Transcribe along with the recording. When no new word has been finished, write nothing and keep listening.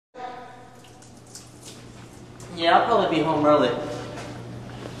Yeah, I'll probably be home early.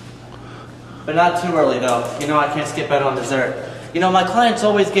 But not too early though. You know I can't skip out on dessert. You know, my clients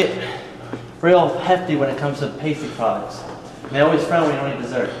always get real hefty when it comes to pastry products. And they always frown when you don't eat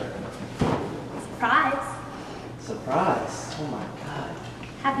dessert. Surprise. Surprise? Oh my god.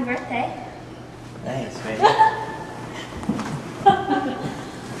 Happy birthday. Thanks, baby.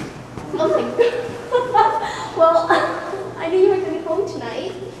 Oh my god. Well, I knew you were coming home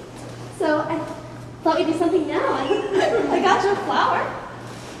tonight, so I thought we'd do something now. I got you a flower.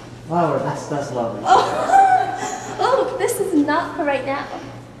 Flower, that's lovely. Oh, this is not for right now.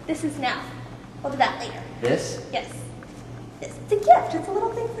 This is now. We'll do that later. This? Yes. It's a gift. It's a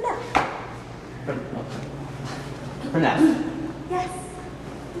little thing for now. For now. Yes.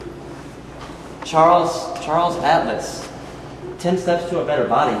 Charles Atlas. 10 steps to a better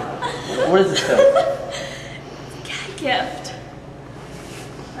body. What is this though? Gift.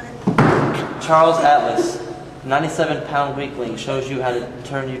 Charles Atlas, 97-pound weakling, shows you how to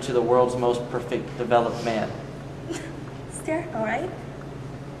turn you to the world's most perfect developed man. Hysterical, right?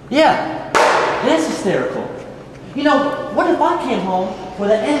 Yeah, it is hysterical. You know, what if I came home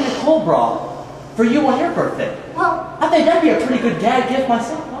with an Anna Nicole bra for you on your birthday? Well, I think that'd be a pretty good gag gift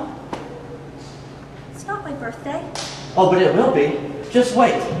myself, huh? it's not my birthday. Oh, but it will be. Just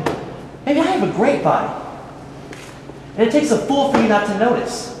wait. Maybe I have a great body. And it takes a fool for you not to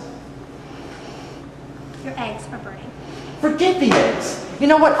notice. Your eggs are burning. Forget the eggs. You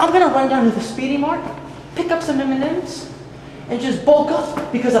know what? I'm gonna run down to the Speedy Mart, pick up some M&Ms, and just bulk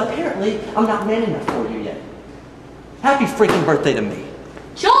up because apparently I'm not man enough for you yet. Happy freaking birthday to me.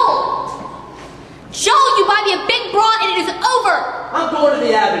 Joel! Joel, you buy me a big bra and it is over! I'm going to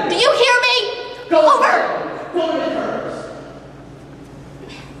the Avenue. Do you hear me? Go over! Go to the curves.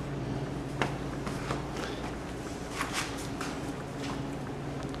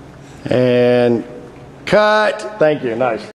 And cut. Thank you. Nice.